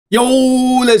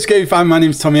Yo, let's go fam. My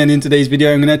name's Tommy and in today's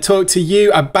video I'm going to talk to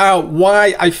you about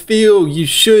why I feel you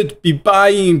should be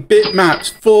buying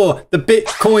Bitmaps for the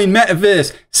Bitcoin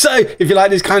metaverse. So if you like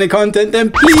this kind of content,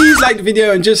 then please like the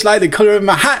video and just like the color of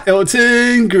my hat, it'll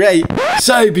turn great.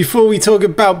 So before we talk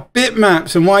about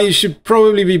Bitmaps and why you should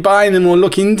probably be buying them or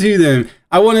look into them,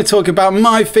 I want to talk about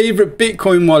my favorite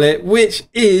Bitcoin wallet, which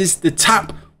is the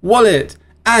Tap wallet.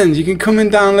 And you can come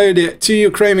and download it to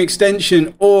your Chrome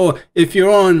extension, or if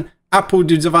you're on Apple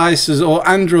devices or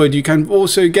Android, you can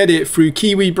also get it through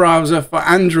Kiwi browser for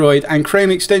Android and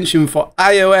Chrome extension for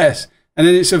iOS. And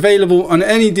then it's available on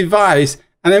any device.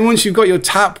 And then once you've got your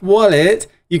Tap wallet,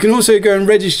 you can also go and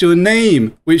register your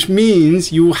name, which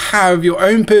means you will have your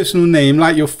own personal name,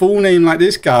 like your full name like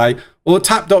this guy, or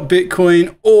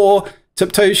tap.bitcoin, or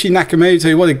Satoshi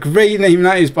Nakamoto. What a great name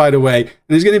that is, by the way. And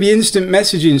there's going to be instant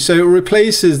messaging, so it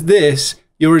replaces this,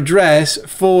 your address,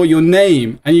 for your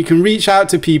name, and you can reach out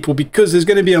to people because there's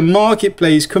going to be a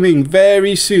marketplace coming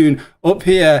very soon up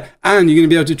here, and you're going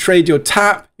to be able to trade your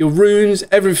Tap, your runes,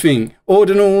 everything,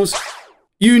 Ordinals,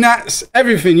 UNATs,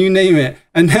 everything, you name it.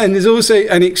 And then there's also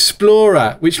an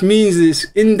explorer, which means it's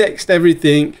indexed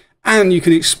everything, and you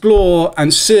can explore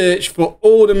and search for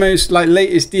all the most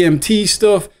latest DMT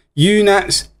stuff,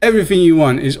 UNATs, everything you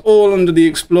want is all under the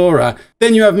Explorer.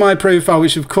 Then you have my profile,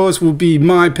 which of course will be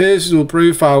my personal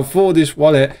profile for this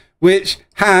wallet, which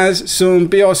has some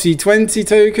BRC20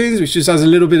 tokens, which just has a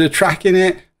little bit of track in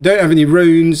it. Don't have any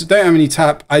runes, don't have any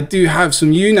Tap. I do have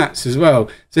some UNATs as well.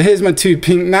 So here's my two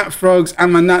pink Nat frogs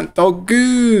and my Nat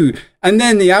doggo. And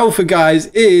then the alpha, guys,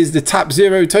 is the Tap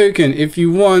 0 token. If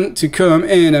you want to come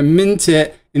in and mint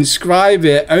it, inscribe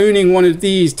it, owning one of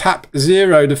these Tap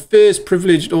 0, the first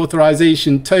privileged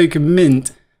authorization token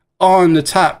mint on the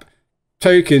Tap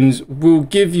tokens, will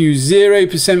give you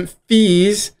 0%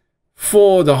 fees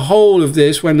for the whole of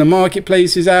this when the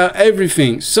marketplace is out,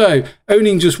 everything. So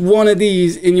owning just one of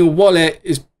these in your wallet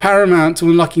is paramount to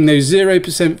unlocking those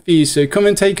 0% fees. So come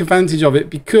and take advantage of it,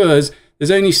 because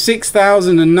there's only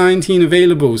 6,019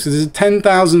 available. So there's a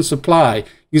 10,000 supply.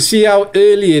 You can see how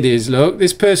early it is. Look,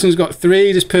 this person's got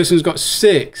 3, this person's got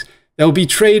 6. They'll be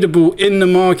tradable in the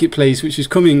marketplace, which is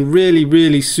coming really,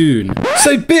 really soon.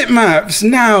 So Bitmaps,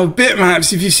 now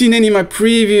Bitmaps, if you've seen any of my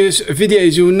previous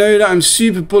videos, you'll know that I'm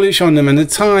super bullish on them. And the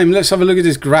time, let's have a look at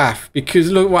this graph,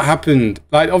 because look what happened.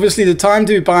 Like, obviously the time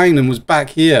to be buying them was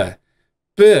back here,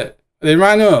 but they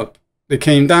ran up, they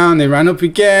came down, they ran up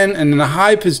again, and then the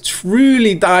hype has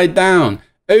truly died down.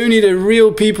 Only the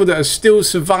real people that are still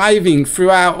surviving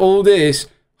throughout all this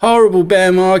horrible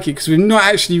bear market, because we've not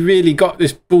actually really got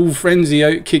this bull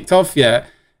frenzy kicked off yet,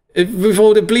 with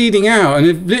all the bleeding out, and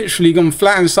they've literally gone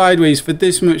flat and sideways for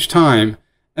this much time.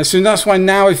 And so that's why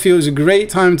now I feel it's a great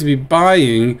time to be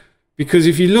buying, because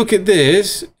if you look at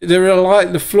this, there are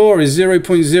the floor is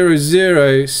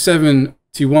 0.0071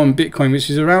 Bitcoin, which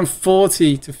is around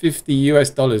 40 to 50 US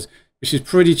dollars, which is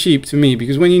pretty cheap to me,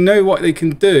 because when you know what they can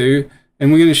do, and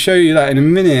we're going to show you that in a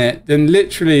minute, then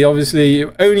literally, obviously,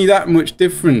 only that much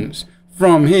difference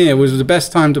from here was the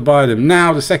best time to buy them.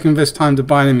 Now, the second best time to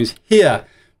buy them is here.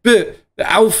 But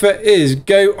the alpha is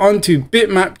go onto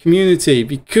Bitmap community,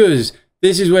 because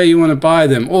this is where you want to buy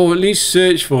them, or at least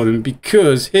search for them,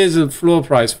 because here's the floor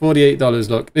price, $48.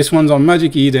 Look, this one's on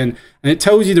Magic Eden, and it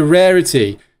tells you the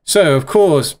rarity. So, of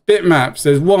course, Bitmaps,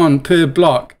 there's one per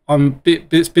block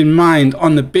that's been mined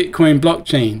on the Bitcoin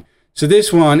blockchain. So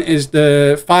this one is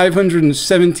the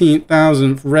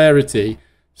 517,000th rarity.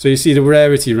 So you see the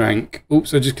rarity rank.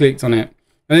 Oops, I just clicked on it.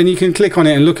 And then you can click on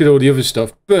it and look at all the other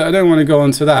stuff. But I don't want to go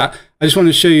on to that. I just want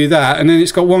to show you that. And then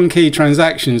it's got 1K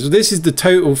transactions. So this is the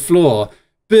total floor.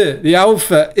 But the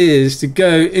alpha is to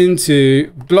go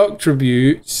into block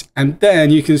tributes, and then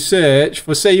you can search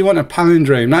for, say you want a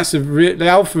palindrome. That's the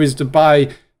alpha is to buy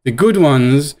the good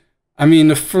ones. I mean,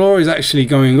 the floor is actually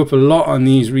going up a lot on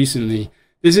these recently.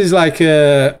 This is like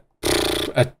a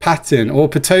pattern, or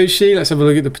Patoshi. Let's have a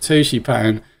look at the Patoshi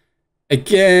pattern.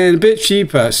 Again, a bit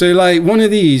cheaper. So like one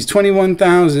of these,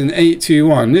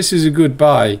 21,821. This is a good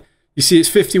buy. You see, it's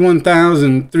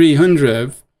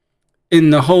 51,300 in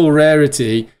the whole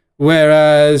rarity,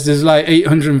 whereas there's like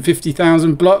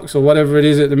 850,000 blocks or whatever it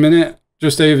is at the minute.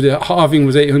 Just over the halving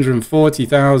was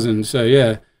 840,000. So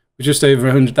yeah, we're just over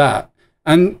 100 that.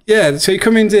 And yeah, so you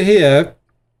come into here,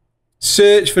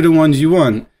 search for the ones you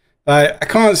want. I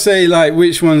can't say like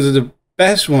which ones are the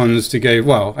best ones to go.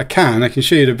 Well, I can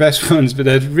show you the best ones, but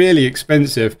they're really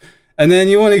expensive. And then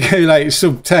you want to go like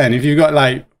sub 10. If you've got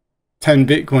like 10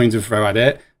 Bitcoin to throw at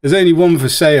it, there's only one for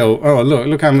sale. Oh,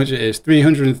 look how much it is,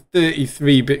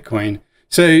 333 Bitcoin.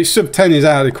 So sub 10 is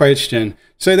out of the question.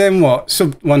 So then what?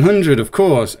 Sub 100, of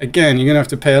course. Again, you're going to have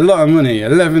to pay a lot of money,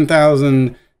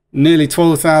 11,000, nearly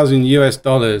 12,000 US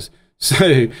dollars.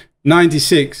 So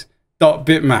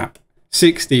 96.bitmap,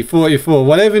 60, 44,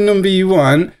 whatever number you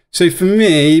want. So for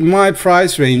me, my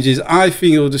price range is, I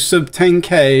feel the sub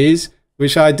 10Ks,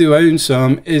 which I do own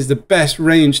some, is the best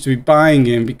range to be buying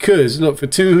in, because look, for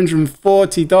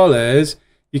 $240,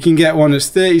 you can get one that's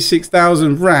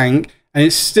 36,000 rank, and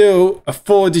it's still a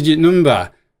 4-digit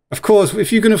number. Of course,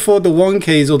 if you can afford the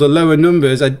 1Ks or the lower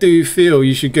numbers, I do feel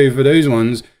you should go for those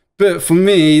ones. But for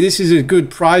me, this is a good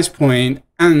price point,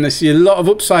 and I see a lot of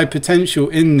upside potential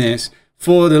in this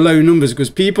for the low numbers, because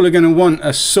people are going to want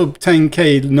a sub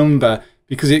 10K number,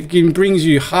 because it brings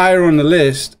you higher on the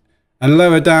list and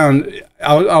lower down.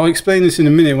 I'll explain this in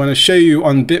a minute when I show you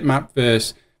on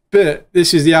Bitmapverse, but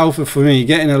this is the alpha for me,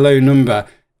 getting a low number.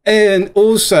 And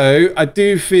also, I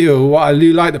do feel what I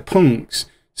do like the punks.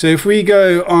 So if we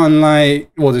go on, like,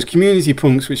 well, there's community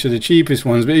punks, which are the cheapest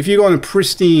ones, but if you go on a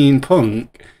pristine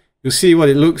punk, you'll see what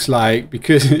it looks like,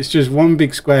 because it's just one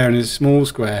big square and a small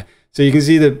square. So you can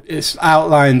see that it's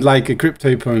outlined like a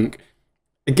CryptoPunk.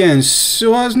 Again,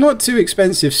 so it's not too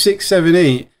expensive,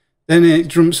 678. Then it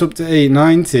jumps up to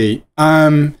 890.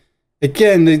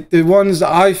 Again, the ones that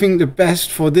I think the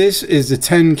best for this is the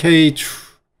 10K.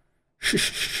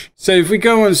 So if we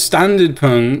go on standard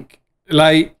punk,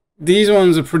 like, these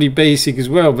ones are pretty basic as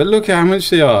well, but look at how much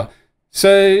they are.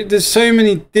 So there's so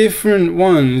many different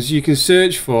ones you can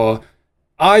search for.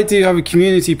 I do have a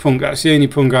community punk. That's the only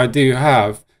punk I do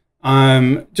have.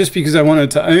 Just because I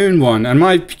wanted to own one, and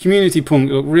my community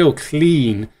punk look real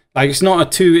clean. Like, it's not a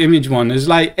 2-image one. There's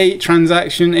like 8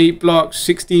 transaction, 8 blocks,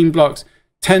 16 blocks,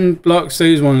 10 blocks.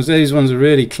 Those ones are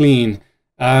really clean.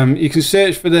 You can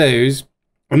search for those.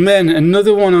 And then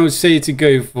another one I would say to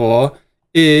go for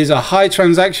is a high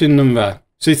transaction number.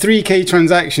 So 3K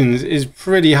transactions is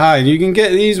pretty high, and you can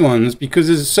get these ones because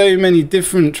there's so many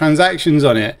different transactions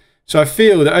on it. So I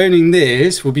feel that owning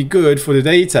this will be good for the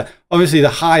data. Obviously, the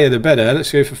higher the better.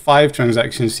 Let's go for 5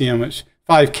 transactions, see how much.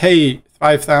 5K,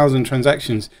 5,000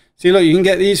 transactions. See, look, you can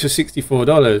get these for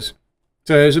 $64.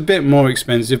 So it's a bit more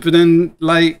expensive, but then,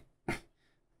 like,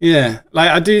 yeah,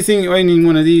 like, I do think owning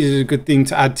one of these is a good thing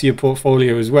to add to your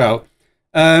portfolio as well.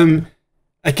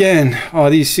 Again, oh,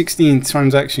 these 16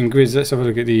 transaction grids. Let's have a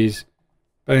look at these.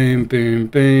 Boom, boom,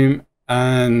 boom,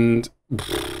 and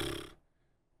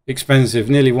expensive,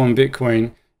 nearly 1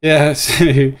 Bitcoin. Yeah,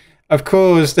 so of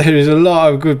course there is a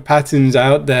lot of good patterns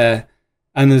out there,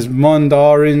 and there's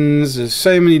Mondarins, there's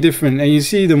so many different, and you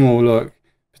see them all. Look,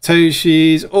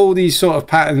 Satoshis, all these sort of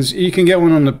patterns. You can get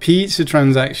one on the pizza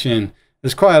transaction.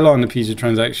 There's quite a lot on the pizza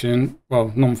transaction.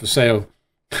 Well, none for sale.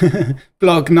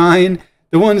 Block 9.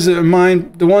 The ones that are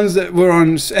mine, the ones that were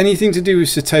on anything to do with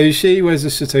Satoshi. Where's the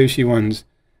Satoshi ones?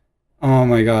 Oh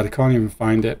my god, I can't even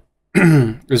find it.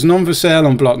 There's none for sale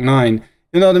on block 9.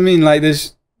 You know what I mean? Like,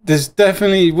 there's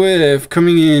definitely worth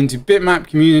coming into Bitmap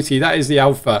community. That is the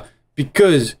alpha,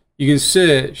 because you can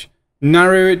search,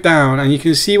 narrow it down, and you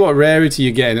can see what rarity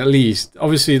you're getting at least.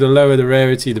 Obviously, the lower the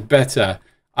rarity, the better,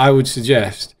 I would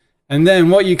suggest. And then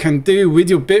what you can do with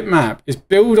your Bitmap is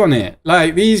build on it,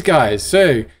 like these guys.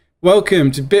 So welcome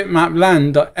to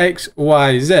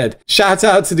bitmapland.xyz. Shout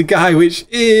out to the guy, which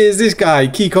is this guy,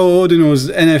 Kiko Ordinals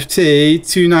NFT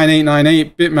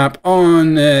 29898 Bitmap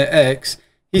on X.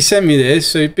 He sent me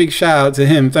this, so big shout out to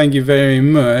him. Thank you very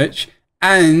much.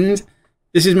 And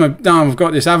this is my, now I've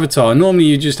got this avatar. Normally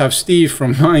you just have Steve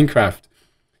from Minecraft.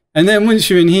 And then once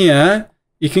you're in here,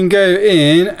 you can go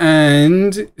in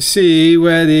and see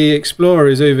where the Explorer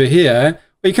is over here.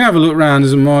 But you can have a look around.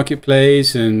 There's a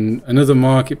marketplace and another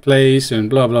marketplace and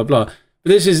blah, blah, blah. But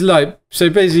this is like,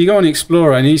 so basically you go on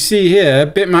Explorer and you see here,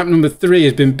 bitmap number 3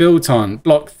 has been built on,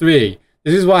 block 3.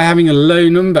 This is why having a low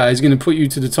number is going to put you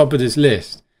to the top of this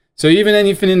list. So even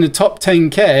anything in the top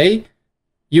 10K,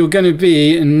 you're going to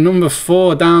be in number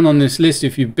 4 down on this list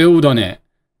if you build on it.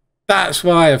 That's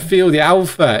why I feel the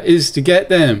alpha is to get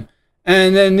them.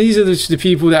 And then these are the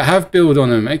people that have build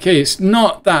on them. Okay, it's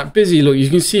not that busy. Look,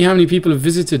 you can see how many people have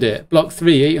visited it. Block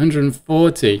 3,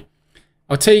 840.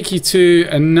 I'll take you to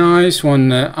a nice one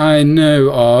that I know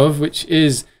of, which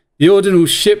is the Ordinals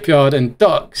shipyard and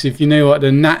docks, if you know what the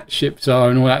UNAT ships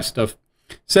are and all that stuff.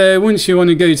 So once you want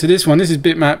to go to this one, this is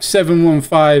Bitmap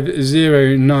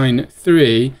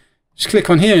 715093. Just click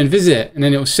on here and visit, and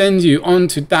then it will send you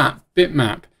onto that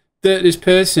bitmap that this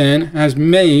person has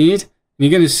made. You're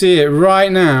going to see it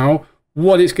right now,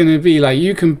 what it's going to be like.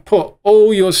 You can put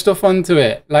all your stuff onto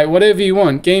it, like whatever you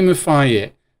want, gamify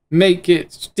it, make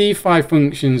it DeFi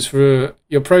functions for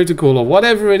your protocol or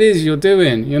whatever it is you're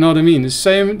doing. You know what I mean? There's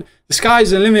The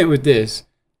sky's the limit with this.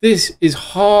 This is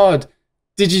hard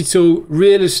digital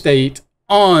real estate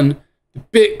on the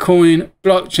Bitcoin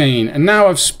blockchain. And now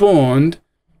I've spawned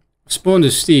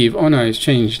as Steve. Oh no, it's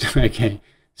changed. Okay.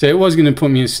 So it was going to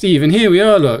put me as Steve. And here we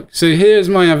are, look. So here's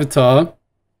my avatar.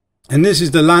 And this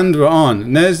is the land we're on.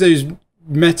 And there's those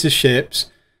meta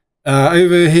ships.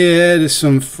 Over here, there's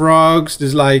some frogs.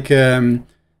 There's like a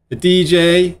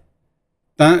DJ,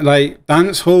 like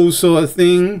dance hall sort of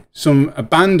thing. A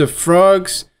band of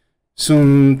frogs.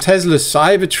 Some Tesla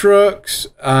Cybertrucks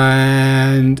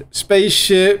and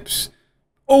spaceships.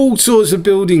 All sorts of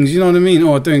buildings, you know what I mean?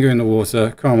 Oh, don't go in the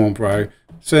water. Come on, bro.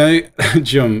 So,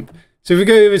 jump. So if we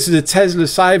go over to the Tesla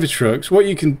Cybertrucks, what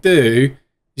you can do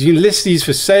is you can list these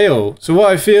for sale. So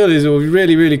what I feel is it will be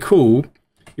really, really cool.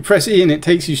 You press E and it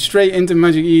takes you straight into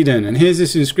Magic Eden. And here's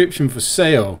this inscription for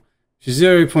sale, which is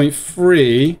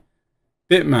 0.3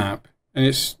 bitmap. And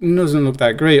it doesn't look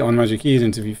that great on Magic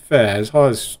Eden, to be fair. As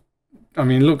hard as, I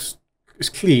mean, it's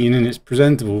clean and it's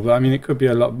presentable, but I mean, it could be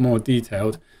a lot more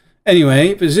detailed.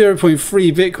 Anyway, but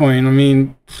 0.3 Bitcoin, I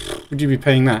mean, would you be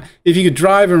paying that? If you could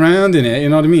drive around in it, you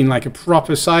know what I mean? Like a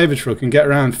proper Cybertruck and get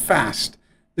around fast.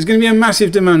 There's going to be a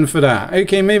massive demand for that.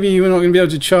 Okay, maybe you're not going to be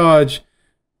able to charge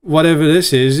whatever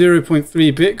this is, 0.3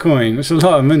 Bitcoin. That's a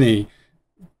lot of money.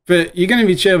 But you're going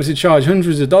to be able to charge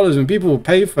hundreds of dollars and people will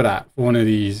pay for that, for one of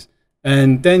these.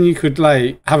 And then you could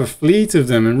like have a fleet of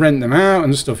them and rent them out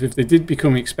and stuff if they did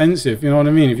become expensive. You know what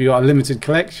I mean? If you got a limited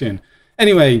collection.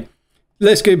 Anyway,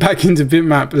 let's go back into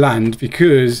Bitmap land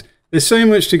because there's so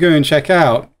much to go and check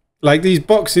out. Like these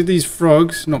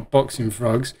frogs, not boxing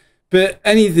frogs, but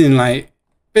anything like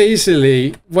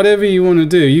basically whatever you want to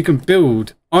do, you can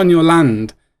build on your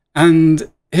land.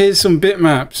 And here's some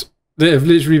bitmaps that have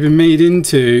literally been made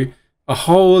into a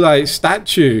whole like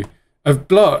statue of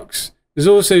blocks. There's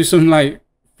also some like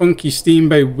funky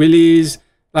Steamboat Willies.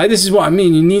 Like this is what I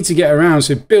mean. You need to get around.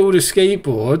 So build a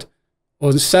skateboard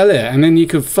or sell it, and then you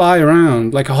could fly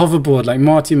around like a hoverboard, like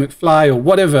Marty McFly or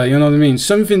whatever. You know what I mean?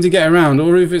 Something to get around,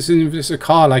 or if it's a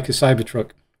car like a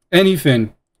Cybertruck,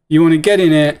 anything you want to get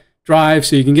in it, drive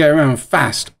so you can get around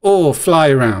fast or fly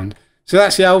around. So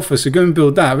that's the alpha. So go and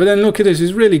build that. But then look at this.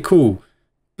 It's really cool.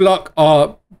 Block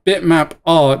art, bitmap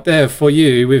art there for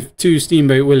you with 2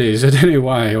 Steamboat Willies. I don't know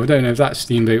why. I don't know if that's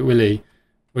Steamboat Willie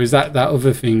or is that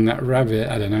other thing, that rabbit.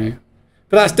 I don't know.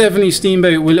 But that's definitely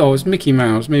Steamboat Willie. Oh, it's Mickey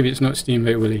Mouse. Maybe it's not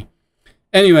Steamboat Willie.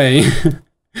 Anyway,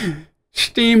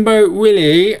 Steamboat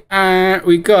Willie.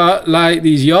 We got like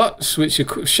these yachts, which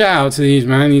are, shout out to these,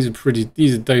 man. These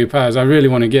are dope as. I really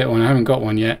want to get one. I haven't got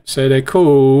one yet. So they're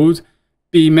called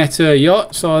B-Meta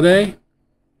yachts, are they?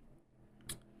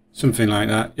 Something like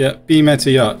that. Yeah,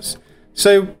 B-Meta yachts.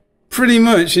 So pretty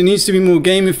much it needs to be more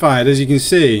gamified, as you can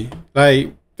see.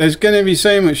 Like there's going to be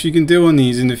so much you can do on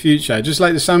these in the future. Just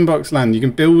like the sandbox land, you can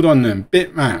build on them.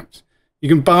 Bitmaps. You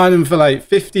can buy them for like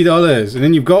 $50 and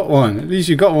then you've got one. At least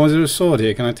you've got one. Is there a sword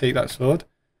here? Can I take that sword?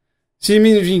 So you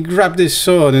mean if you grab this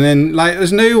sword and then like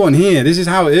there's no one here. This is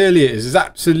how early it is. There's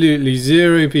absolutely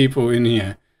 0 people in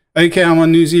here. Okay, I'm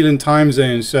on New Zealand time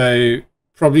zone, so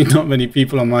probably not many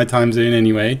people on my time zone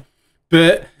anyway.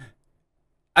 But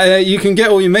you can get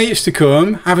all your mates to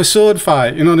come, have a sword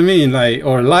fight, you know what I mean? Like,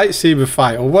 or a lightsaber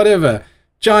fight or whatever.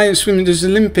 Giant swimming, there's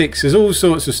Olympics, there's all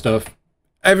sorts of stuff.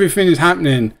 Everything is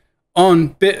happening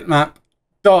on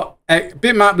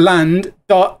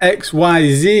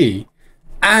bitmapland.xyz.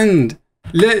 And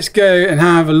let's go and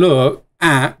have a look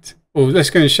at, or let's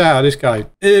go and shout out this guy,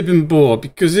 Urban Boar,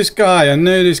 because this guy, I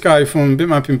know this guy from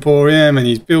Bitmap Emporium and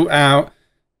he's built out,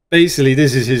 basically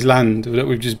this is his land that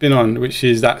we've just been on, which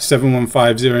is that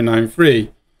 715093.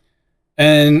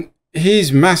 And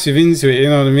he's massive into it, you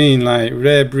know what I mean? Like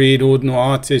rare breed, ordinal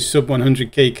artist, sub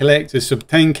 100k collectors, sub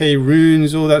 10k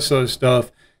runes, all that sort of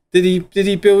stuff. Did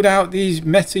he build out these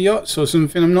meta yachts or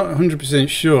something? I'm not 100%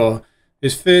 sure.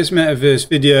 His first metaverse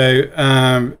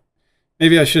video,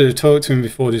 maybe I should have talked to him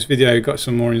before this video, got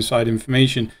some more inside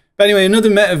information. But anyway, another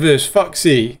metaverse,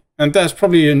 Foxy. And that's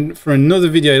probably for another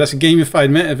video. That's a gamified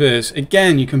metaverse.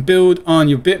 Again, you can build on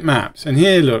your bitmaps. And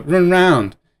here, look, run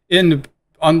around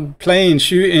on playing,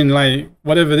 shooting, like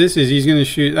whatever this is, he's going to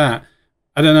shoot that.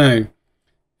 I don't know.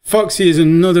 Foxy is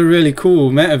another really cool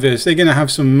metaverse. They're going to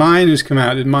have some miners come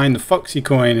out that mine the Foxy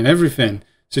coin and everything.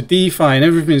 So DeFi and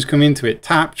everything's come into it.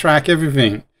 Tap, track,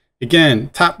 everything. Again,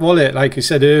 tap wallet, like I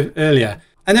said earlier.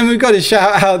 And then we've got to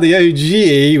shout out the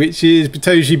OG, which is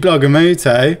Batoshi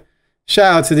Blogamoto.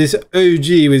 Shout out to this OG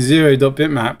with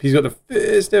 0.bitmap. He's got the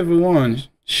first ever one,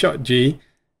 Shot G.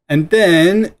 And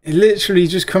then it literally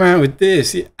just come out with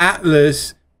this, the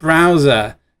Atlas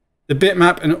browser, the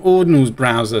Bitmap and Ordinals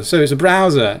browser. So it's a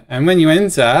browser. And when you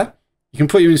enter, You can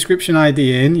put your inscription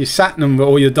ID in, your SAT number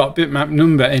or your .bitmap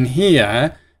number in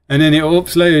here, and then it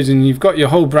uploads and you've got your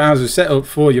whole browser set up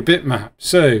for your bitmap.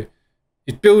 So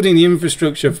it's building the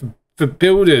infrastructure for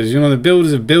builders, you know, the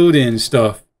builders of building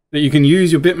stuff that you can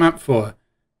use your bitmap for.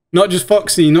 Not just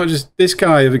Foxy, not just this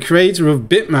guy, the creator of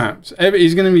Bitmaps.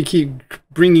 He's going to be keep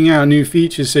bringing out new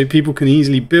features so people can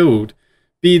easily build,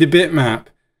 be the bitmap.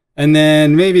 And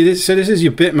then maybe this, so this is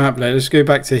your bitmap layer. Let's go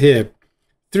back to here.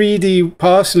 3D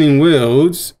parceling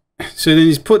worlds. So then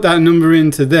he's put that number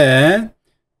into there.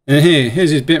 And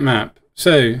here's his bitmap.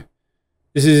 So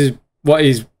this is what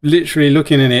he's literally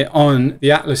looking at it on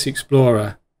the Atlas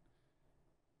Explorer.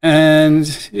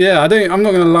 And yeah, I'm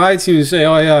not going to lie to you and say,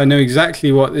 oh yeah, I know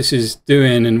exactly what this is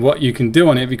doing and what you can do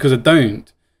on it, because I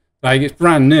don't. Like, it's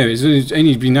brand new. It's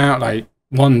only been out like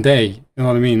one day. You know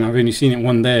what I mean? I've only seen it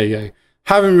one day ago.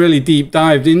 Haven't really deep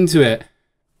dived into it.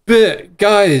 But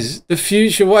guys, the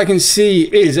future, what I can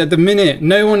see is at the minute,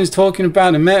 no one is talking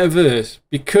about the metaverse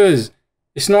because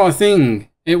it's not a thing.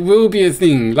 It will be a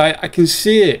thing. Like, I can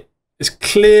see it. It's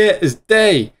clear as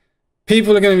day.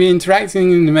 People are going to be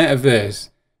interacting in the metaverse.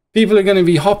 People are going to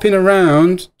be hopping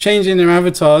around, changing their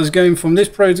avatars, going from this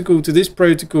protocol to this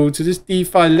protocol to this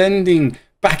DeFi lending,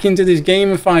 back into this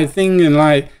gamified thing, and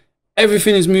like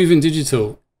everything is moving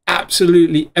digital.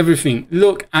 Absolutely everything.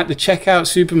 Look at the checkout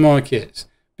supermarkets.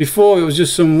 Before it was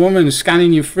just some woman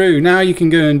scanning you through. Now you can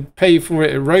go and pay for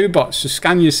it at robots to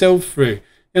scan yourself through.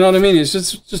 You know what I mean? It's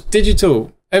just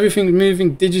digital. Everything's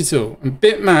moving digital. And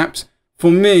bitmaps,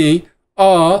 for me,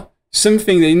 are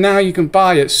something that now you can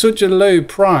buy at such a low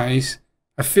price.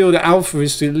 I feel the alpha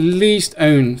is to at least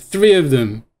own 3 of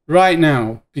them right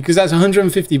now, because that's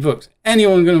 150 bucks.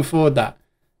 Anyone can afford that.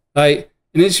 Like,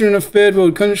 unless you're in a third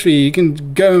world country, you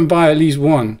can go and buy at least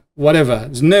one, whatever.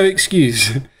 There's no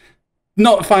excuse.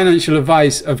 Not financial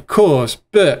advice, of course,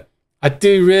 but I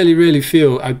do really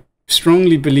feel, I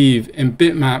strongly believe in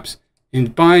bitmaps, in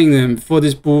buying them for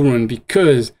this bull run,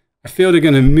 because I feel they're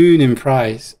going to moon in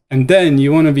price. And then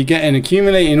you want to be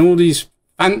accumulating all these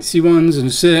fancy ones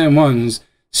and certain ones.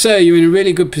 So you're in a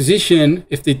really good position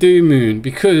if they do moon,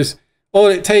 because all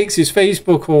it takes is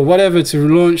Facebook or whatever to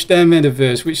launch their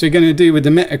metaverse, which they're going to do with the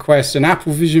MetaQuest and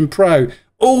Apple Vision Pro,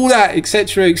 all that,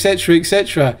 etc, etc,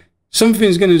 etc.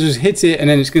 Something's going to just hit it and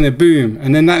then it's going to boom.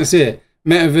 And then that's it.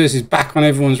 Metaverse is back on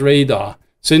everyone's radar.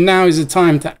 So now is the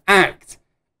time to act.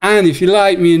 And if you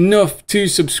like me enough to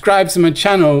subscribe to my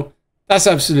channel, that's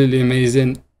absolutely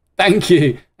amazing. Thank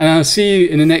you. And I'll see you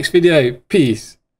in the next video. Peace.